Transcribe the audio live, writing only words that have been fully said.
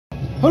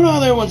Hello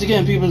there once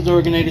again, peoplez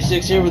Regenerator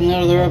here with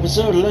another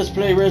episode of Let's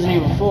Play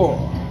Resident Evil 4.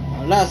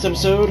 Last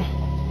episode,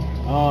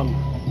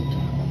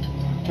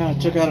 kind of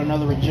took out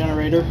another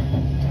Regenerator.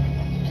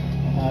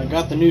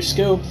 Got the new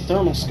scope,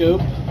 thermal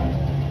scope.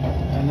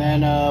 And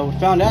then we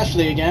found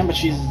Ashley again, but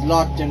she's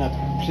locked in a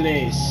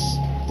place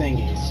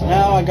thingy. So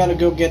now I gotta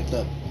go get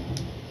the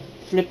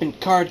flipping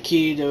card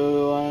key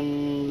to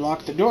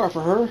unlock the door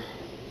for her.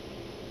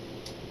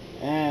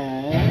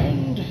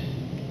 And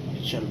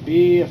it shall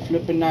be a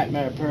flipping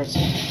nightmare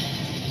person.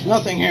 There's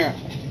nothing here.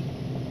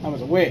 That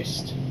was a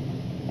waste.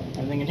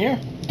 Anything in here?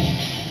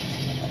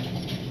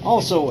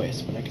 Also a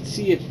waste, but I can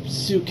see a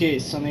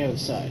suitcase on the other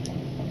side.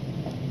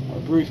 Or a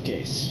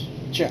briefcase.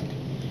 Check.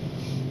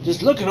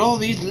 Just look at all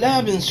these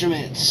lab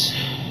instruments.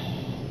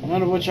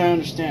 None of which I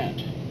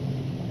understand.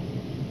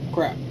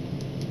 Crap.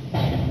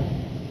 I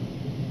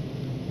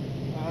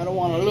don't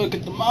want to look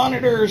at the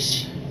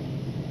monitors.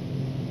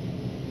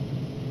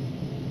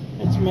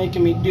 It's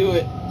making me do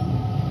it.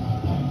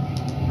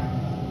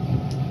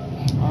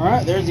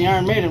 Alright, there's the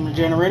Iron Maiden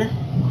Regenerator.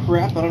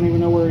 Crap, I don't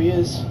even know where he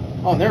is.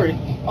 Oh, there he is.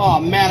 Oh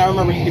man, I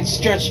remember he could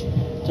stretch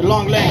to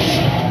long lengths.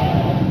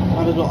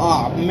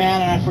 Oh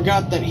man, and I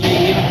forgot that he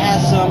even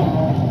has some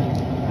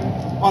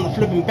on the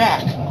flipping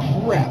back.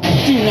 Crap,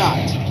 do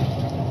not.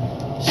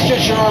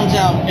 Stretch your arms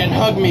out and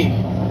hug me.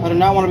 I do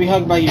not want to be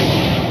hugged by you.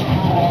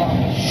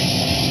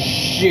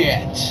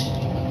 Shit.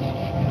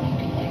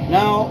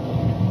 Now,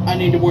 I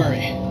need to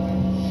worry.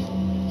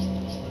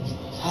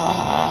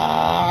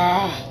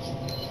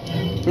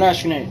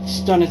 Flash grenade,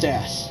 stun his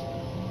ass.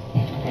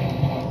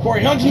 Before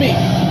he hugs me!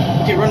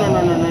 Okay, run.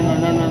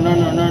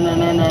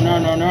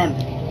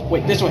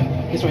 Wait, this way.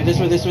 This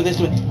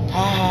way.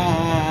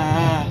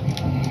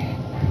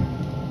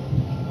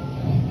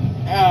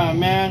 Ah,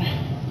 man.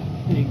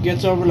 And he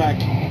gets over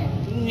like...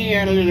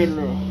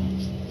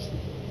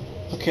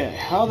 Okay,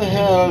 how the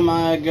hell am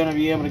I gonna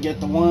be able to get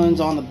the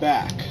ones on the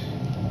back?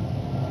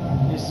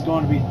 This is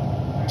going to be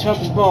tough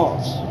as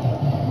balls.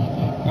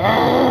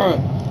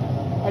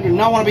 I do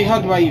not want to be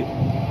hugged by you.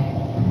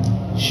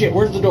 Shit,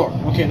 where's the door?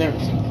 Okay, there it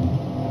is.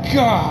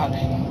 God!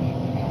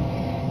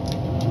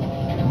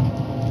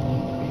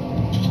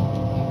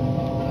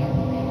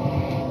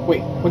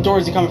 Wait, what door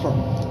is he coming from?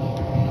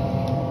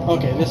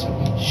 Okay, this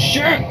one.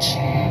 Shit!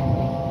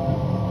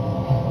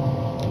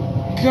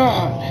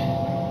 God!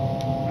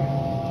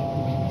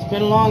 It's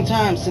been a long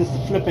time since the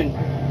flipping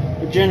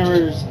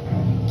Regenerators.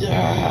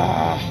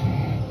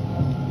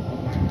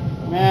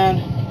 Man,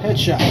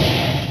 headshot.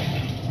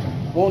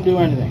 Won't do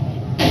anything.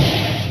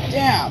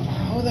 Damn!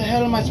 How the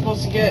hell am I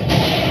supposed to get...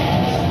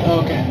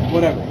 Okay,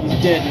 whatever. He's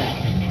dead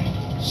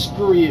now.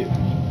 Screw you.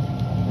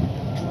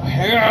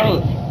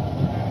 Hell!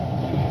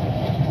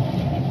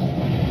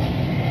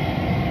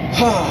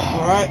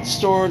 Alright,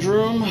 storage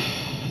room.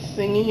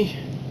 Thingy.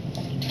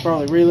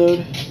 Probably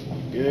reload.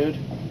 Good.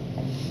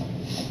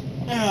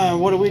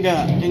 What do we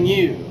got in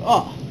you?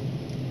 Oh!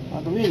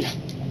 How convenient.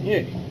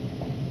 Yay.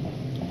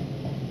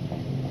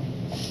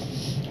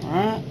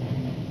 Alright.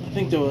 I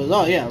think there was...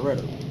 Oh, yeah,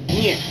 red.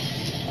 Yeah.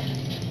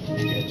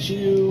 Get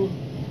you.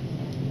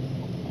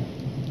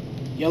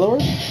 Yellower?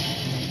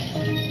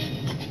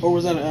 Or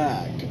was that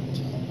I couldn't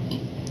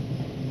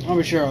tell. I'll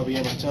be sure I'll be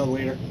able to tell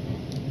later.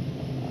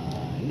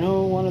 I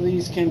know one of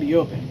these can be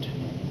opened.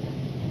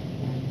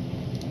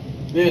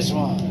 This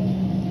one.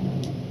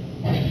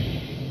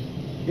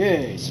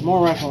 Yay, some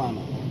more rifle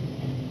ammo.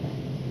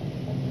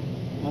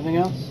 Nothing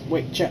else?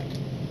 Wait, check.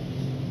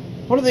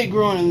 What are they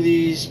growing in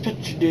these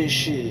petri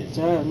dishes?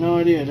 I have no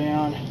idea,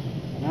 Leon.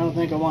 I don't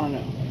think I want to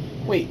know.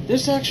 Wait,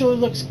 this actually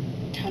looks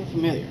kind of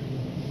familiar.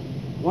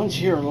 Ones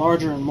here are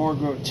larger and more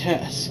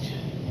grotesque.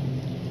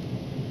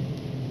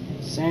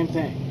 Same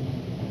thing.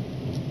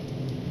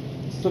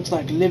 This looks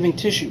like living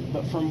tissue,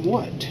 but from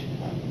what?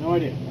 I have no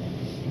idea.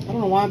 I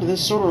don't know why, but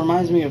this sort of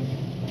reminds me of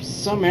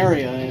some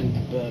area in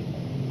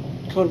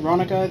Code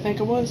Veronica, I think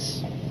it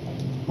was.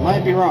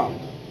 Might be wrong.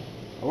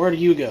 Where do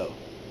you go?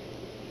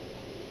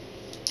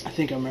 I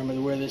think I remember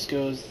where this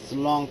goes. It's a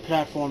long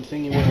platform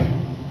thingy where...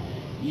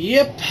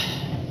 Yep.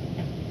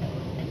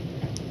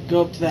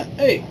 Go up to that.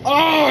 Hey!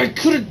 Oh, I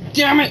could have...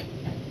 Damn it!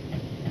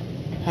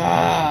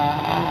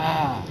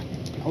 I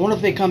wonder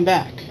if they come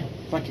back.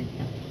 If I could...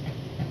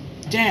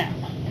 Damn.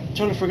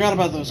 Totally forgot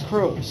about those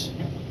crows.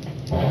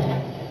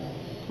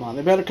 Come on,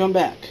 they better come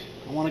back.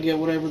 I want to get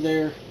whatever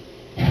they're...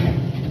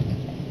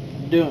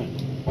 doing.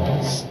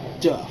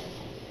 Stuff.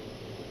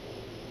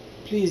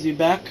 Please be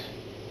back.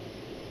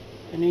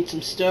 I need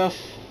some stuff.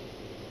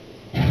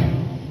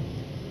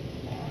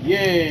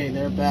 Yay,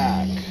 they're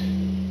back.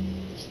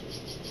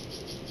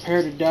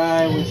 Prepare to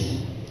die with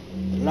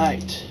the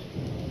light.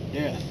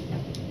 Death.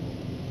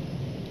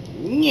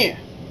 Yeah.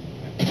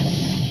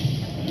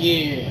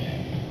 Yeah.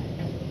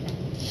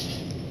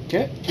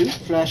 Okay, two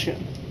flash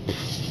gun.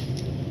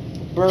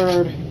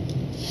 Bird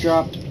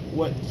dropped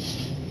what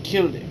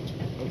killed it.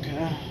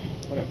 Okay,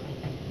 whatever.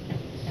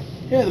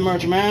 Yeah, the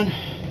merchant man.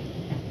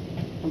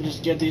 I'll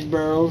just get these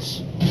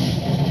barrels.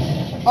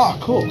 Oh,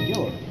 cool.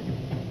 Yellow.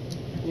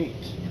 Neat.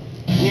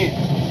 Yeah.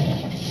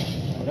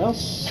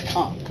 else?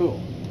 Ah, cool.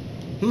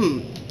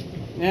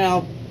 Yeah,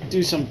 I'll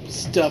do some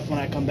stuff when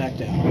I come back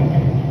down.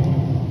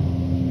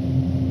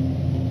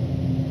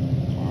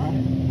 Alright.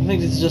 I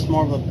think this is just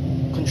more of a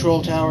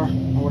control tower,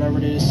 or whatever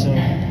it is, so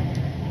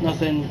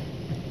nothing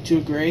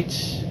too great,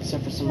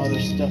 except for some other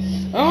stuff.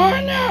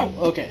 Oh no!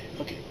 Okay,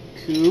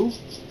 cool.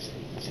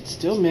 I can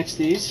still mix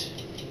these.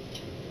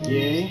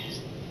 Yay.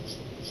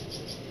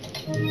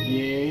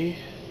 Yay.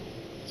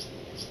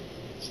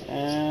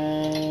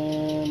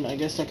 And I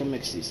guess I can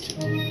mix these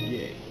two.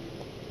 Yay.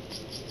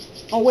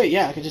 Oh wait,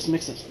 yeah, I could just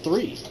mix it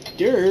 3.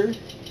 Durr.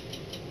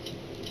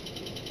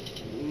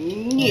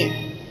 Yeah.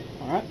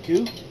 Alright,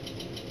 cool.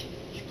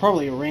 Should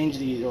probably arrange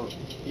these, or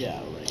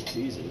yeah, arrange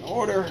these in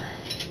order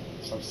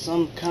of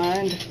some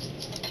kind.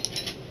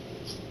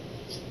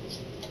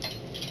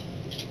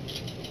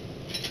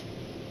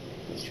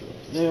 Put you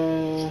up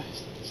there.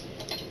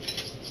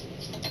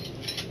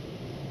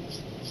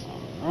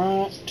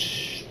 Alright.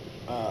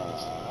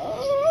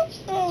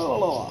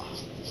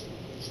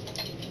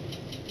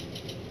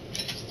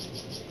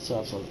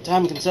 So for the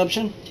time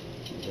consumption,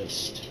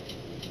 just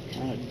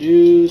trying to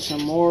do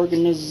some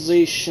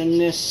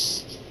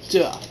organizationist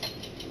stuff.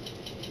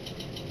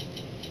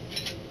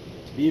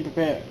 To be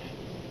prepared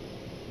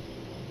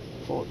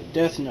for the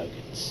death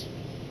nuggets.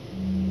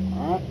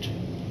 Alright.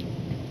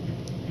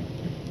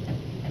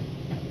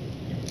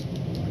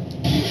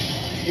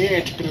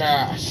 Hit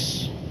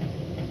glass.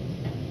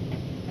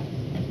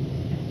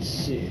 Let's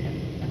see.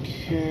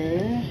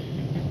 Okay.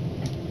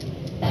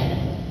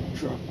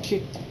 Drop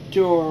kick the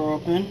door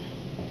open.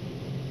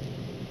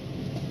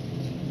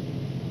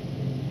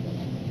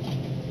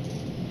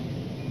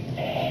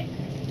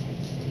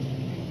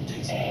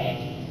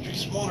 Drink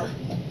some water.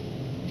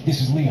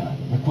 This is Leon.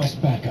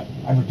 Request backup.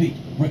 I repeat,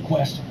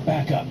 request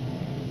backup.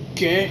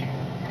 Okay.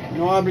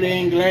 No habla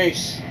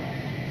inglés.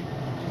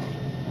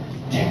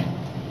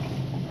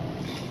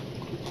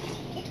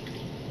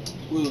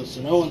 Ooh,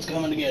 so no one's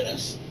coming to get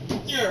us.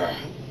 Yeah.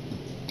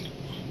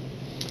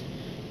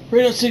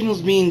 Radio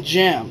signal's being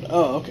jammed.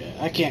 Oh, okay.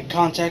 I can't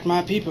contact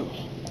my people.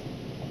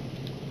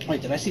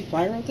 Wait, did I see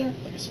fire out there?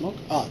 Like a smoke?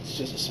 Oh, it's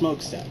just a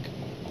smokestack.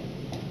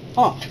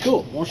 Oh,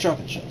 cool. More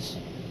shotgun shells.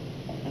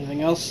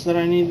 Anything else that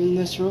I need in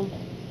this room?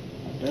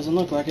 Doesn't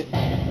look like it.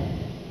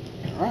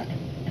 Alright.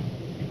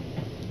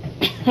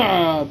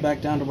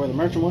 Back down to where the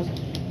merchant was. I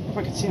wonder if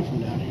I can see him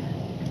from down here.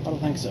 I don't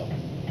think so.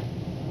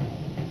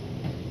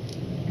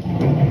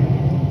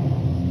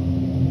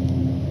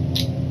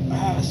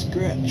 Ah,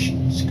 scratch.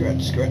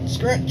 Scratch, scratch,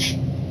 scratch.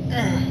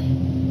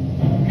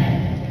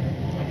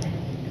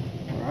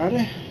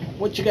 Alrighty.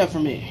 What you got for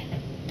me?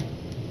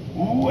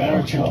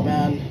 Merchant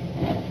man.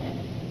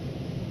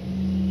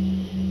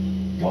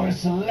 Got a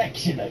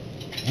selection of...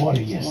 What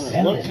are you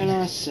selling? What can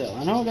I sell?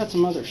 I know I got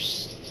some other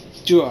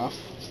stuff.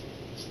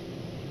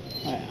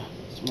 Oh yeah,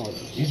 some more of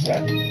those. Is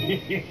that...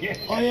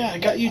 Oh yeah, I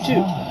got you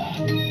too.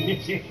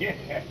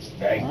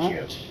 Thank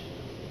you.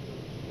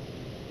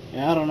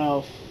 Yeah, I don't know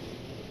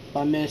if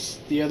I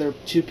missed the other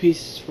 2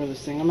 pieces for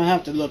this thing. I'm gonna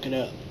have to look it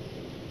up.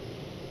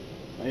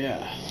 But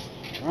yeah.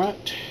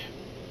 Alright.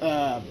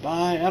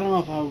 Buy. I don't know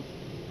if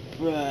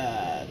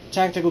I...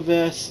 tactical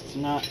vest,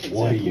 not exactly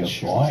What are you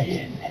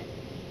buying?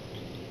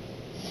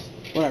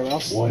 Whatever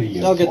else. What are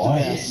you I'll get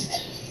buying? the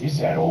vest. Is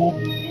that all?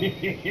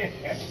 Thank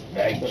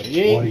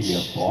you. What are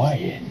you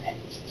buying?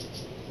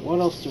 What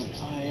else do we...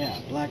 Oh yeah,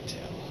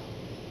 blacktail.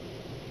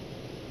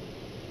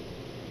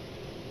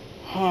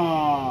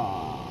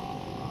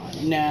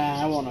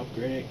 Nah, I won't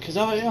upgrade it, because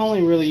I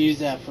only really use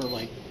that for,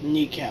 like,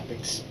 kneecap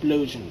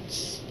explosion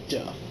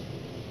stuff.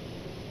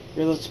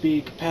 Reload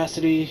speed,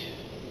 capacity...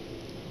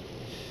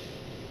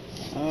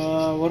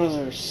 what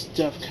other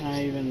stuff can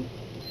I even...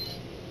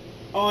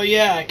 Oh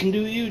yeah, I can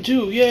do you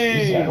too,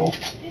 yay! Is that all?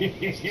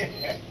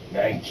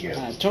 Thank you.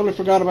 I totally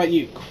forgot about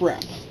you,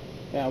 crap.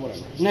 Yeah,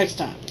 whatever. Next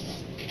time.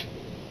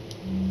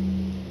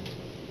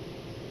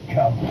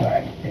 Come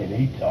back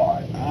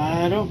anytime.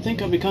 I don't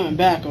think I'll be coming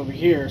back over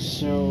here,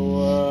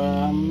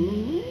 so,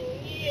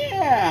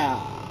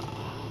 yeah.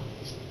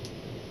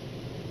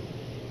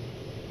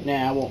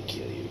 Nah, I won't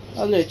kill you.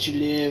 I'll let you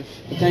live,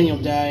 but then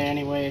you'll die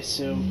anyway,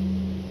 so...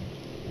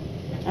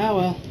 Ah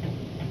well.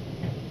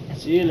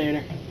 See you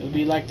later. It'll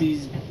be like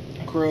these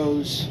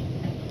crows.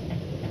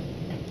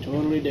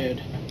 Totally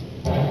dead.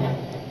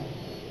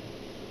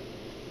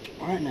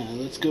 Alright now,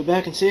 let's go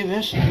back and save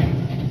Ashley.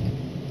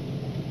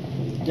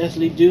 From the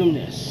deathly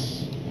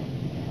doomness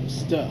of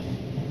stuff.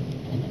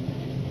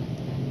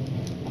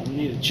 I don't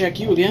need to check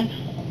you again.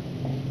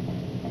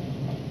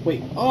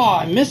 Wait, oh,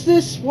 I missed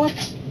this? What?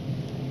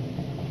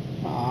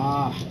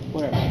 Ah,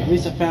 whatever. At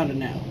least I found it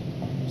now.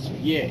 So,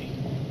 yay.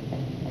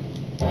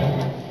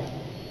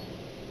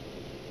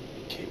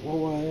 Okay,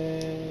 well,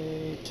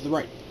 to the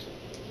right.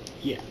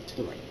 Yeah, to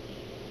the right.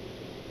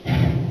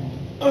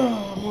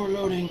 Oh, more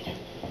loading.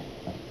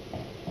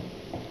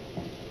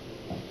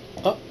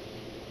 Up.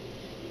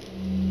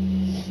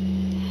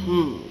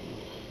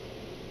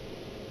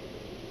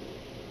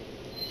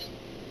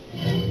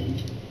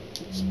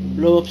 Let's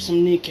blow up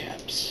some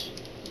kneecaps.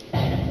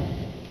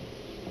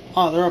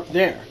 Oh, they're up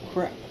there.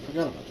 Crap, I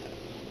forgot about that.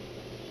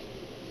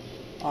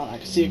 Oh, I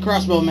can see a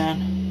crossbow, man.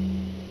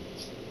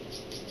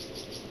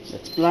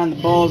 Let's blind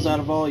the balls out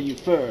of all you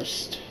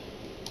first.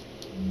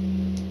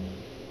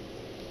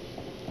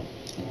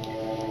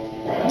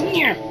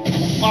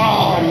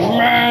 Oh,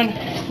 man!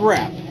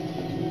 Crap.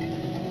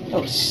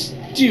 That was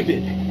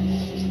stupid.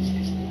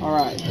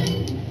 Alright.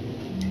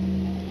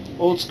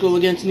 Old school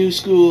against new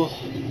school.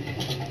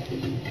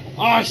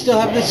 Oh, I still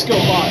have this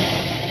scope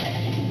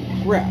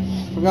on. Crap.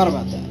 Forgot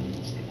about that.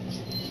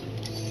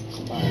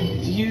 Combine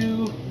with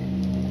you.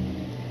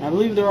 I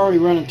believe they're already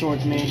running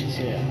towards me.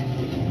 So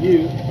yeah.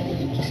 You.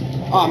 Just...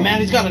 Oh man,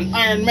 he's got an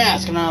iron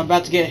mask and I'm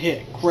about to get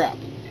hit. Crap.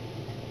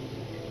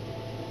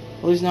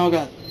 At least now I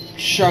got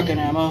shotgun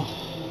ammo.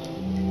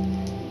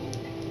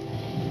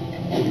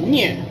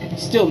 Yeah.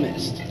 Still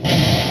missed.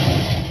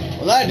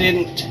 Well, I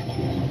didn't.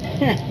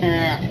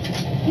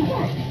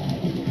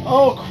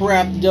 Oh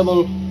crap,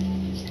 double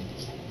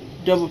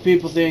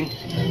people thing.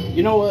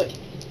 You know what?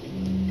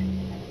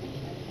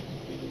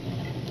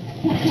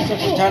 Suck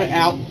my tiny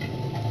out.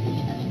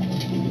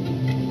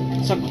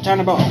 Suck my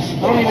tiny balls. I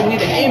don't even need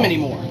to aim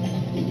anymore.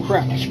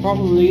 Crap, I should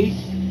probably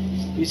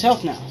use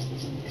health now.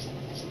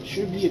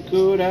 Should be a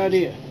good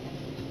idea.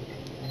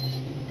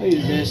 I'll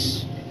use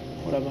this.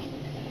 Whatever.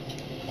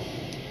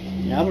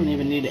 Yeah, I don't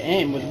even need to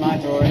aim with my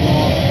thrower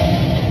anymore.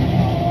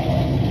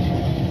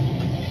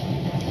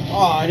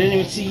 Oh, I didn't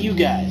even see you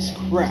guys.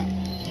 Crap.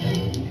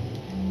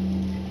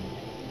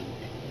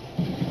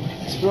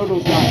 Explode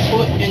with my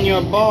foot in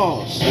your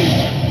balls.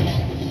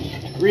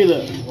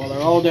 Reload while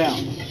they're all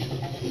down.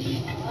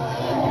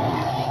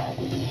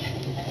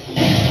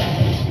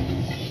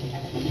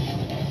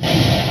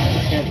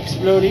 Get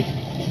explodey.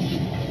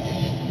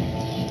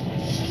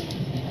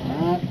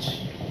 Alright.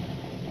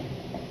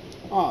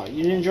 Oh,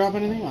 you didn't drop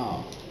anything?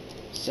 Oh,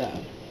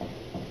 sad.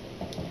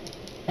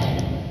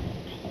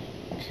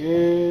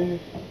 Okay.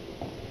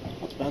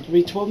 It's about to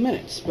be 12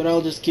 minutes, but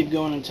I'll just keep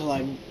going until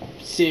I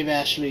save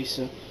Ashley,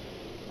 so...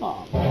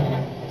 Oh,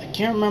 I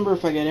can't remember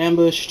if I get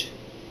ambushed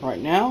right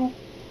now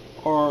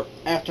or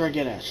after I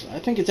get Ashley. I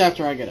think it's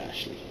after I get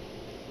Ashley.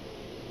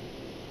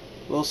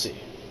 We'll see.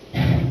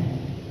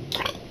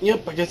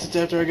 Yep, I guess it's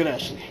after I get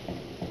Ashley.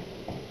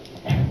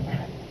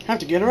 Have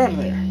to get her out of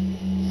there.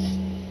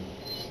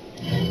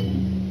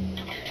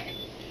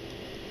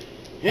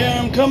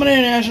 Yeah, I'm coming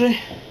in, Ashley.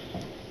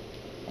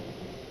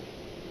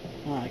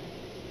 I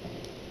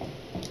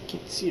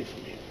can't see her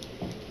from here.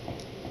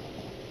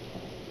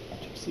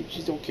 Try to see if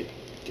she's okay.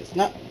 Guess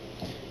not.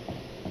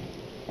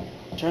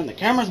 Turn the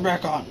cameras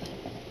back on.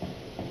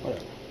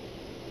 Whatever.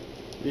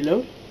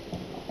 Reload.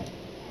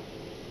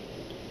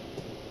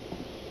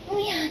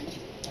 Leon.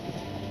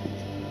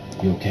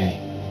 You okay?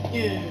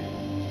 Yeah.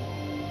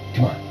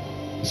 Come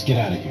on. Let's get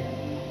out of here.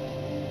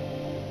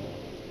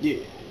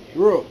 Yeah.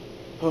 Hero.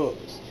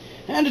 Pose.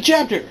 And a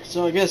chapter.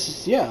 So I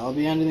guess, yeah, I'll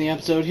be ending the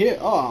episode here.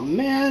 Oh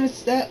man,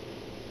 it's that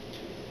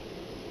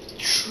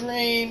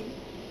train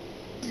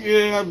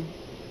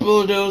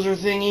bulldozer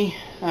thingy.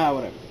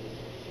 Whatever.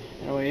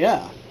 Anyway,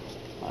 yeah.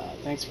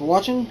 Thanks for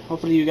watching.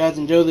 Hopefully you guys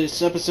enjoyed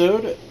this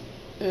episode.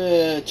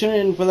 Tune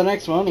in for the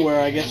next one where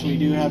I guess we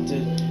do have to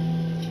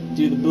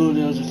do the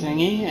bulldozer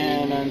thingy.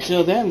 And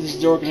until then, this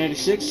is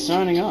Dorkin86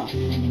 signing off.